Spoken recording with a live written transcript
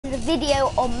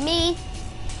video on me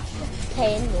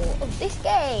playing more of this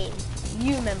game.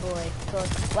 You remember what it's called.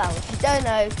 Well, if you don't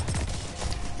know,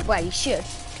 well, you should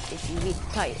if you read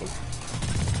the title.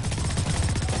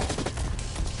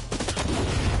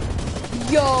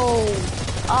 Yo!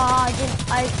 Oh,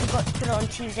 I forgot to put it on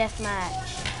Team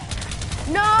Deathmatch.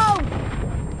 No!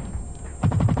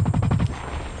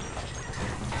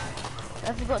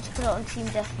 I forgot to put it on Team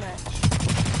Deathmatch.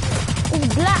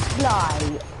 It's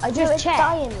Blacklight. I just checked.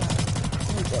 Dying,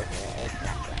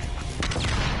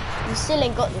 you still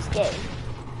ain't got this game.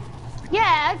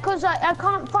 Yeah, because I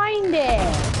can't find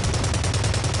it.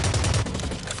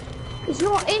 It's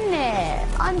not in there.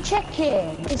 I'm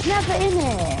checking. It's never in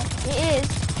there. It is.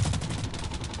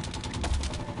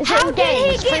 It's How did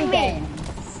he get me?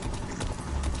 Games.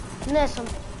 And there's some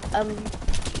to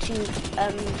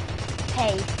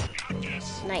pay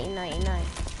 $19.99.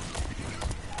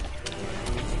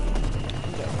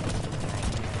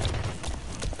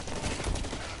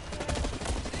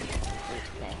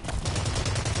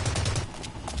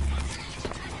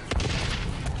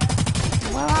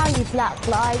 Where are you,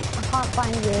 Blacklight? I can't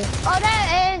find you. Oh,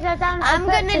 there it is. I'm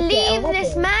gonna leave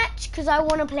this match because I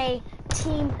want to play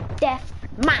Team Death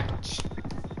Match.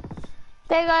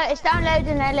 There you go. It's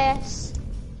downloading, Ellis.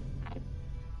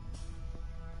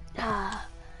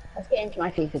 Let's get into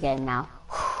my FIFA game now.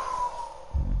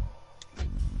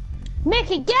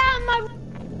 Mickey, get out of my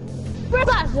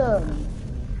orgasm!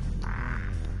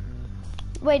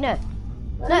 Wait, no.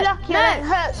 No,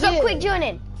 stop quick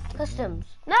joining. Customs.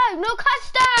 No, no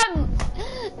customs!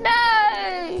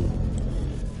 No!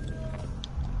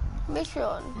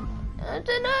 Mission. I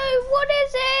don't know, what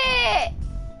is it?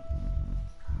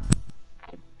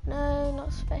 No,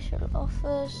 not special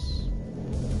offers.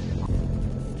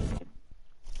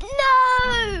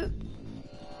 No!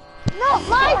 Not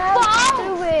my fault!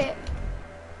 Do it.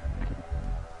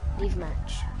 Leave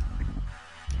match.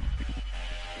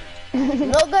 I'm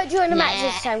not going to join the match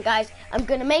this time, guys. I'm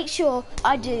going to make sure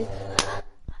I do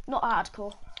not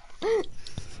hardcore.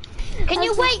 Can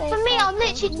you wait for me? I'm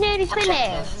literally nearly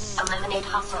finished. Eliminate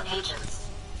hostile agents.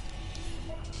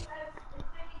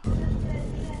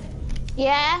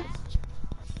 Yeah?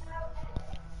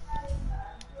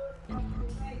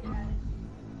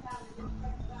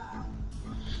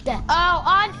 There.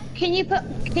 Oh, can you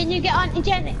get Auntie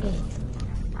Jenny?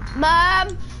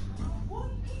 Mum!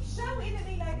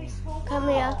 Come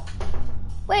here.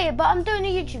 Wait, but I'm doing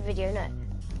a YouTube video, no?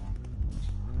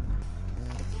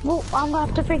 Well, I'm gonna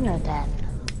have to ring her then.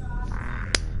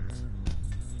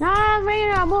 No, I'm ringing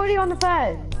her. I'm already on the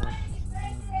phone.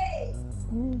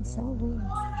 So weird.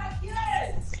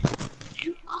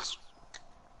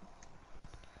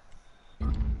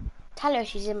 Tell her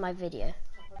she's in my video.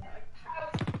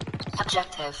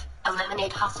 Objective: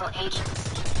 eliminate hostile agents.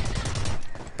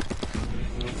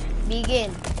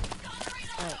 Begin.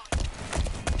 Right.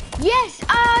 Yes!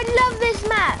 I love this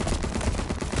map!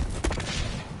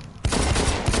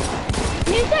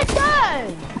 You said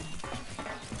don't!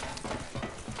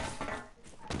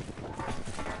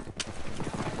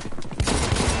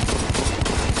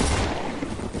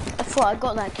 I thought I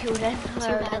got that kill then. 2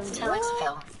 minutes till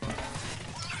exfil.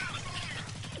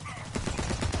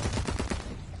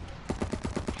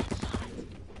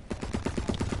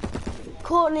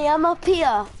 Courtney, I'm up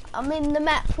here. I'm in the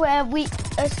map where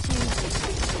us two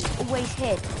always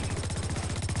hid.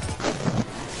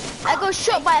 I got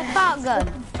shot by a fart gun.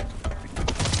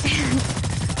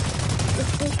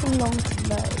 It's taking long to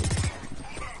load.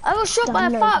 I got shot by a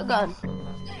fart gun.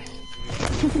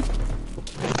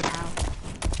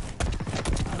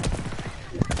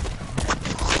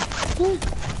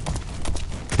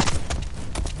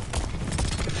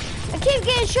 I keep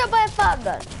getting shot by a fart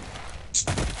gun.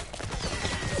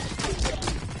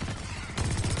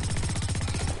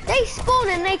 They spawn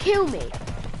and they kill me.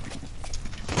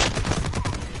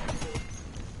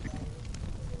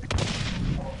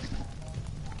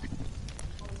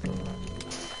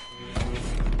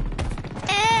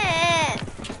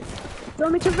 Do you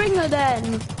want me to ring her then? Do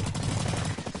you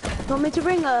want me to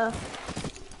ring her?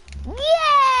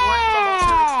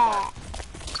 Yeah!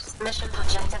 Mission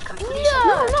objective completion.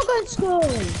 No, I'm not going to school.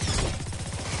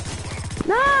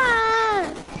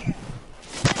 No!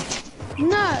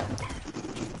 No!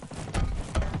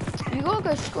 You gotta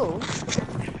go to school.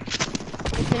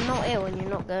 If you're not ill and you're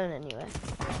not going anywhere.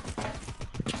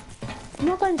 I'm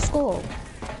not going to school.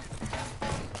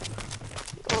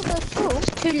 You gotta go to school.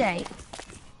 It's too late.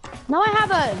 No, I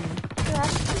haven't. Yeah.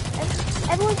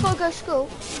 Everyone's gotta go to school.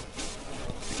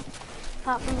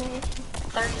 Apart from me.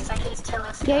 30 seconds till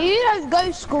exfil. Yeah, you don't go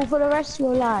to school for the rest of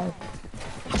your life.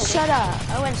 Shut up.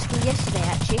 I went to school yesterday,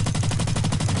 actually.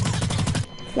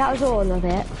 That was all of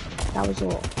it. That was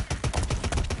all.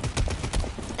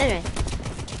 Anyway,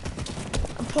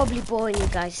 I'm probably boring you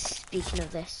guys speaking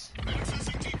of this.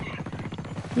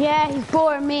 Yeah, he's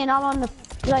boring me and I'm on the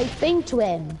like thing to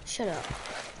him. Shut up.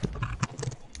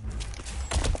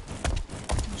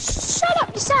 Shut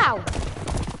up yourself!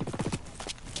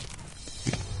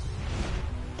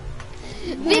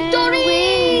 Victory!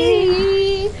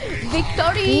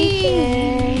 Victory!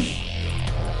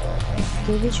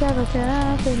 Give each other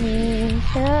company,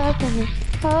 company,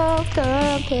 oh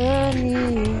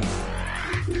company.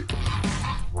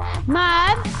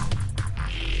 Mom,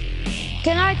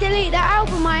 can I delete the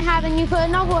album I have and you put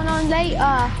another one on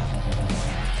later?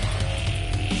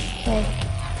 Okay.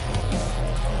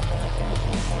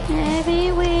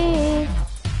 Maybe we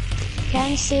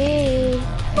can see.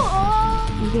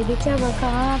 Oh. Give each other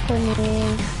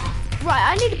company. Right,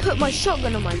 I need to put my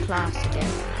shotgun on my class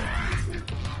again.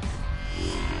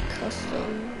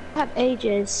 Custom. I have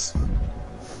ages.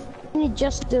 What are you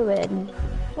just doing?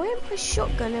 Why am I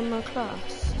shotgun in my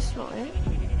class? That's not it.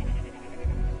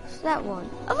 It's that one.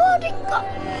 I've already got.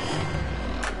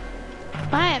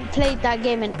 I haven't played that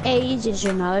game in ages,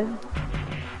 you know.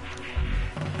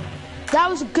 That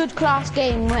was a good class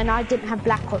game when I didn't have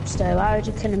Black Ops though, I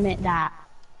already can admit that.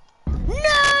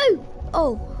 No!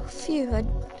 Oh, phew.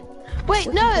 Wait,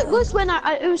 no, it was when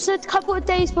it was a couple of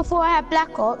days before I had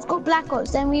Black Ops, got Black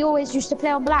Ops, then we always used to play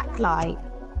on Blacklight.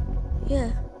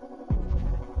 Yeah.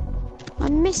 I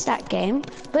missed that game,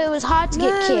 but it was hard to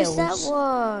get kills. No, it's that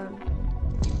one.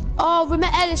 Oh,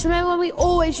 remember Ellis, remember when we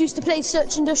always used to play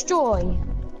Search and Destroy?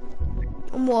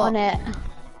 What? On it.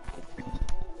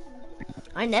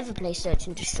 I never play Search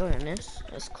and Destroy on this.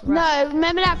 That's crap. No,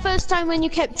 remember that first time when you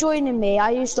kept joining me?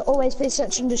 I used to always play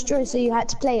Search and Destroy, so you had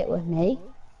to play it with me.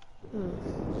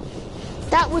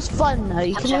 That was fun though,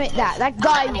 you can admit that. That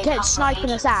guy kept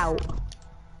sniping us out.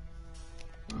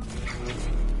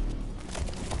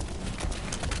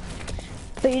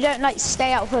 But you don't like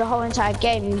stay out for the whole entire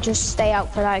game, you just stay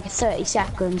out for like 30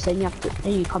 seconds and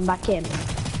then you come back in.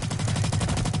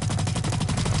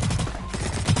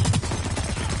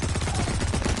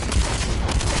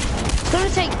 It's gonna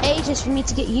take ages for me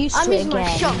to get used to it again. I'm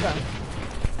using my shotgun.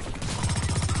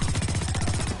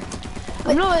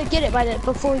 I'm not gonna get it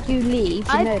before you leave.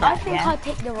 You know that, I think yeah? I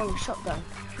picked the wrong shotgun.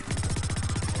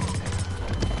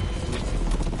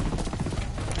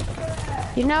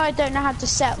 You know I don't know how to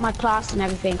set up my class and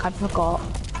everything. I forgot.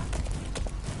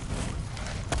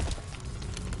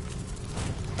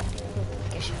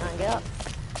 Guess you can't get up.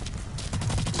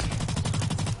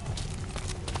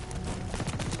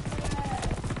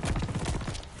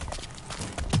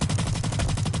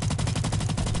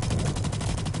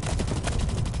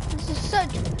 This is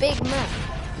such a big map.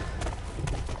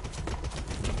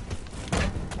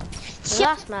 The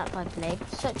last map I played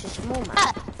was such a small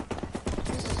map.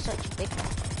 This is such a big map.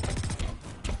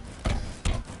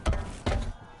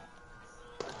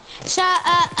 Shut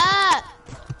up!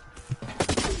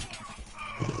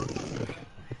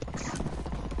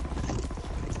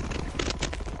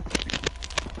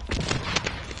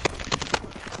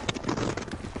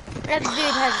 That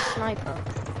dude has a sniper.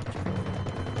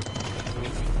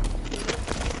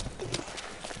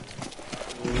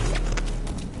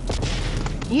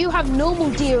 You have normal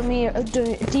Di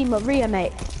Maria,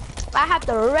 mate. I have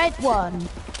the red one.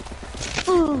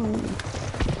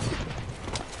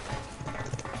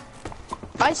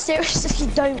 I seriously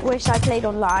don't wish I played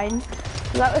online.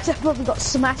 That would have probably got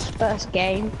smashed first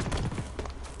game.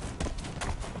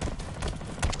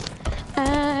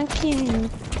 I can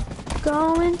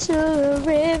go into the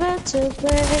river to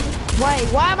play. Wait,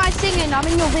 why am I singing? I'm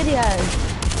in your video.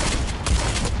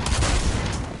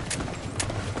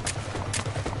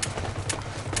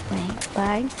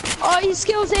 Bang. Oh, he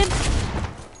skills him.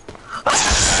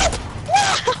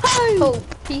 No! Oh,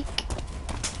 peek.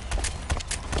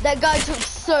 That guy took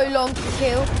so long to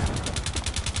kill.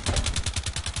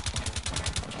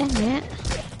 Isn't it?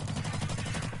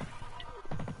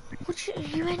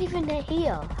 You ain't even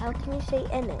here. How can you say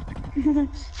in it?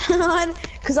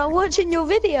 Because I'm watching your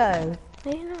video.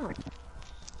 No, you're not.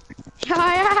 Yeah,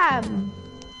 I am.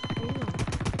 No, you're not.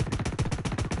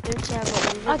 Don't say I'm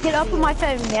not. I'll get up on my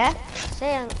phone, yeah?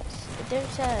 Don't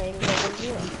say I'm not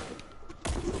you.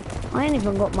 I ain't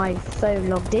even got my phone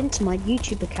logged into my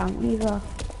YouTube account either.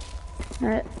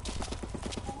 No.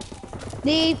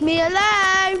 Leave me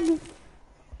alone!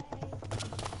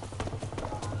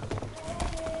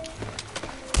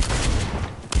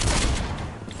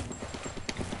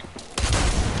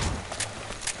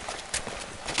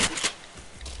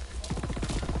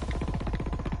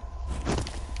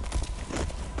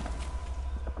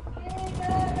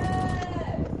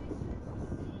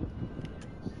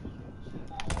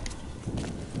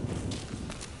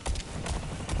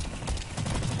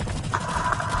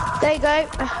 There you go.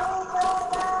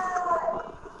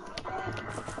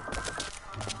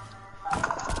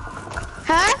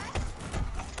 Huh?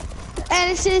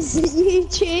 And it says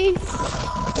YouTube.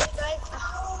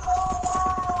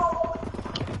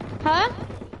 Huh?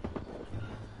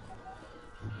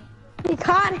 You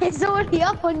can't, it's already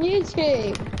up on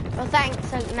YouTube. Well, thanks.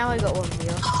 So now I got one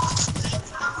viewer.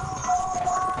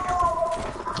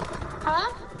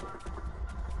 Huh?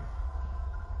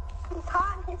 You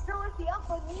can't, it's already up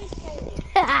on YouTube.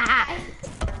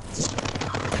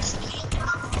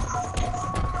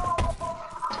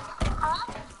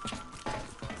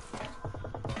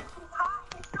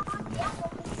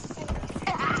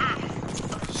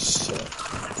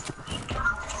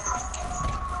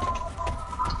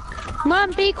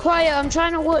 Mum, be quiet. I'm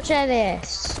trying to watch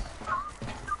Ellis.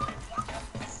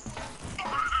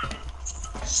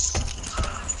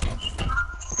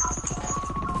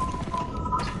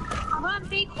 Mum,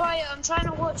 be quiet. I'm trying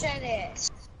to watch Ellis.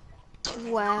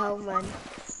 Wow, man.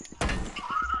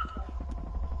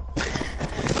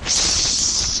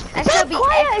 Be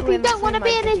quiet if you don't want to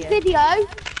be in his video.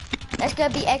 That's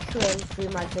gonna be echoing through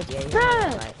my video.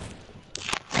 No. Right?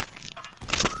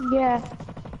 Yeah.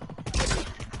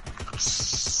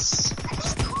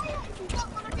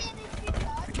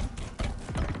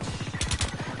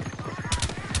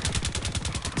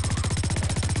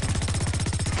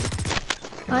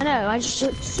 I know, I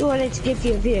just wanted to give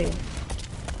you a view.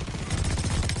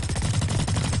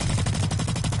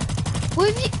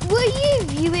 Were you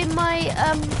viewing my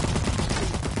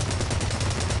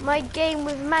my game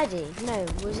with Maddie? No,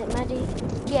 was it Maddie?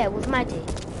 Yeah, with Maddie.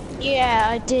 Yeah,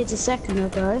 I did a second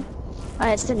ago.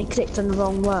 I accidentally clicked on the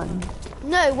wrong one.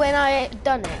 No, when I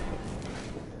done it.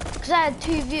 Because I had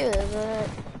 2 viewers. I don't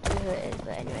know who it is,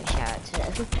 but anyway, shout out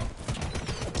to them.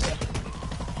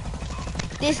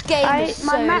 This game is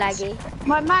so laggy.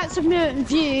 My maximum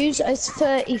views is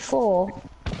 34.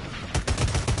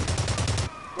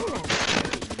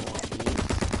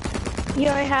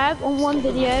 Yeah, I have on one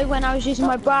video when I was using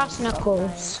my brass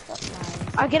knuckles.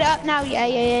 I'll get it up now.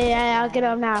 Yeah. I'll get it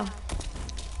up now.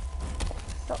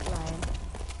 Stop lying.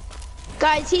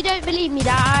 Guys, you don't believe me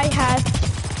that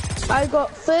I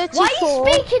got 34. Why are you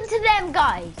speaking to them,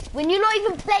 guys, when you're not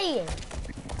even playing?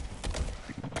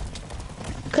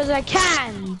 Because I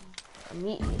can. I'll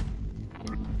mute you.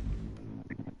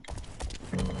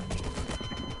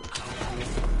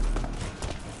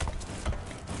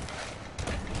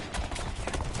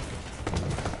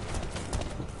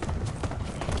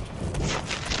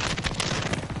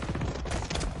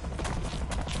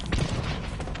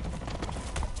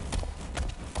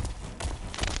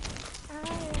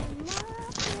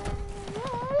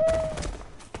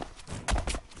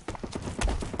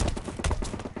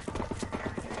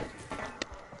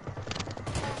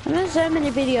 I'm in so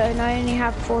many videos and I only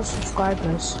have 4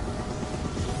 subscribers.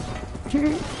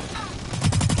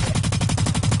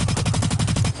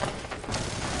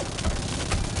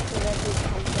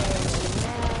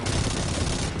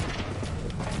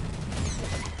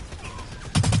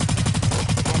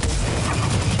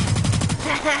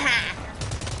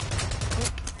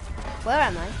 Where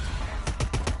am I?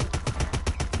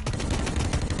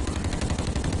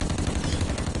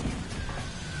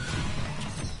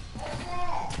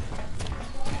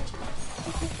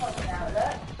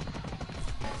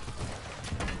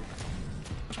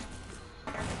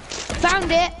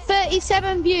 Found it,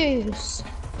 37 views.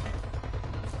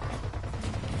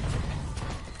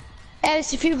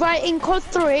 Ellis, if you write in code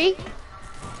 3,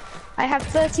 I have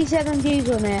 37 views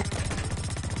on it.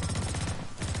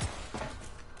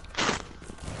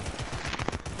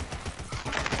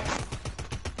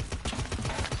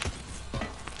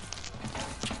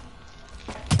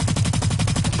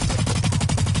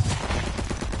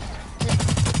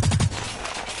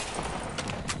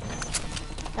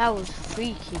 That was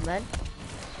freaky, man.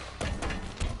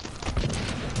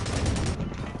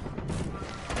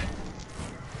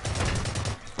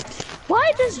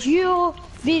 Why does your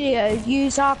video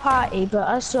use our party, but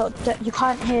us not, that you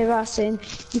can't hear us in,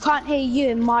 you can't hear you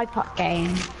in my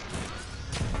game?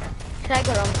 Can I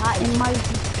go on party? In my,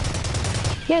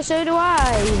 yeah, so do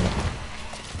I.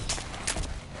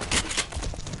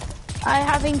 I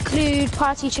have include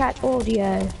party chat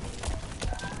audio.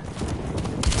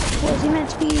 What is he meant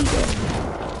to be eating?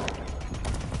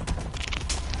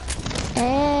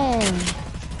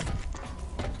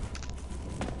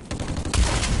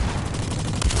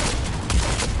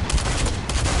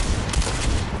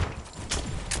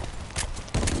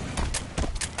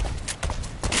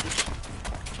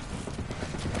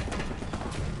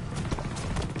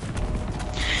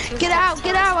 Get out,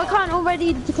 get out. I can't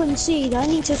already concede. I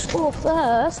need to score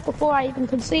first before I even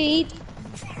concede.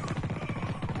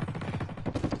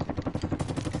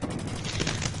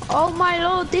 Oh my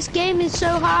lord, this game is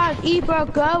so hard. Ibra,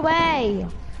 go away.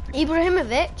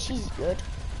 Ibrahimovic, she's good.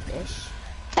 Ish.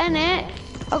 Innit?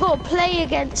 I got to play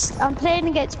against. I'm playing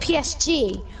against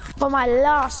PSG for my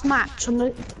last match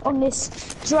on this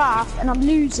draft, and I'm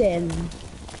losing.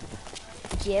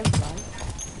 Yeah, right.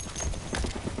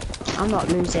 I'm not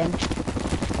losing.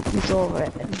 I'm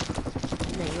drawing.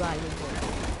 No, you are losing.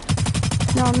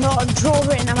 No, I'm not. I'm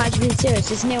drawing. I'm actually being serious.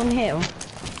 It's 0-0.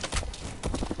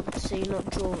 So you're not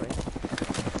drawing.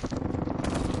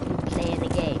 You're playing a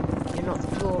game. You're not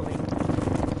drawing.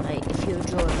 Like, if you're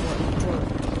drawing, what are you drawing?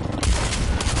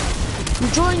 I'm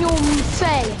drawing your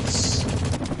face.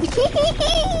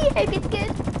 Hope it's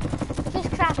good. If it's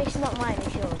crap, it's not mine,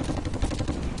 it's yours.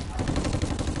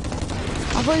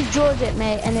 I've already drawn it,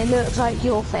 mate, and it looks like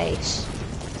your face.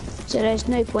 So there's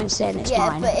no point saying it's mine.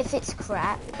 Yeah, but if it's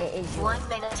crap, it is yours. 1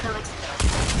 minute till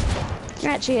explosion.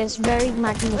 Actually, it's very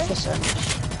magnificent.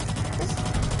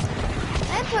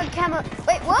 I put a camera.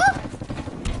 Wait, what?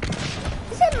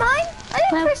 Is it mine? I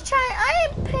didn't Well- press try. I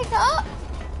didn't pick it up.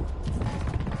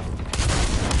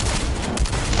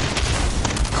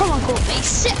 Come on, Courtney,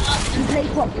 sit up and play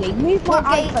properly. Move my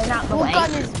iPhone out the way.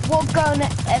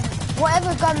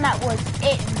 Whatever gun that was,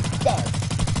 it's dead.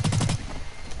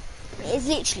 It's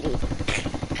literally.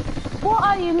 What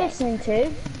are you listening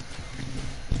to?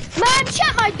 Man,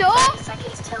 shut my door! 30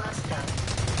 seconds till explosion.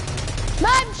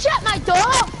 Man, shut my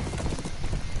door!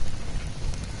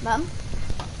 Mum?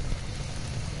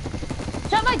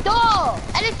 Shut my door!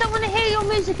 I just don't want to hear your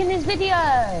music in this video.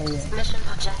 Mission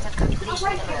objective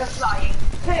completion.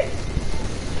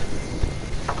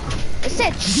 It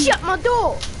said, shut my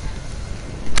door!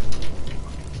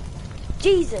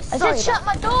 Jesus, I sorry said, shut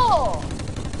my door!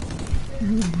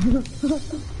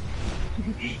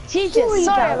 Jesus,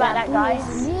 sorry about that,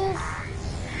 guys.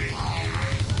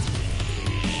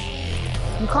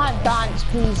 You can't dance,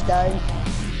 please don't.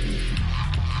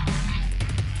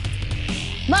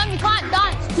 Mum, you can't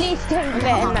dance, please don't. I'm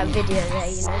gonna end that video there,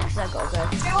 you know, because I gotta go.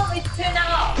 Do you want me to turn that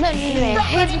off? No,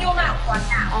 Stop running your mouth right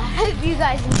now. I hope you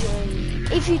guys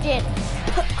enjoyed. If you did,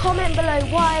 comment below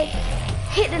why.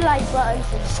 Hit the like button,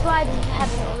 subscribe if you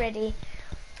haven't already.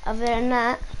 Other than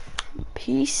that,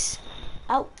 peace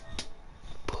out.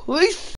 Peace.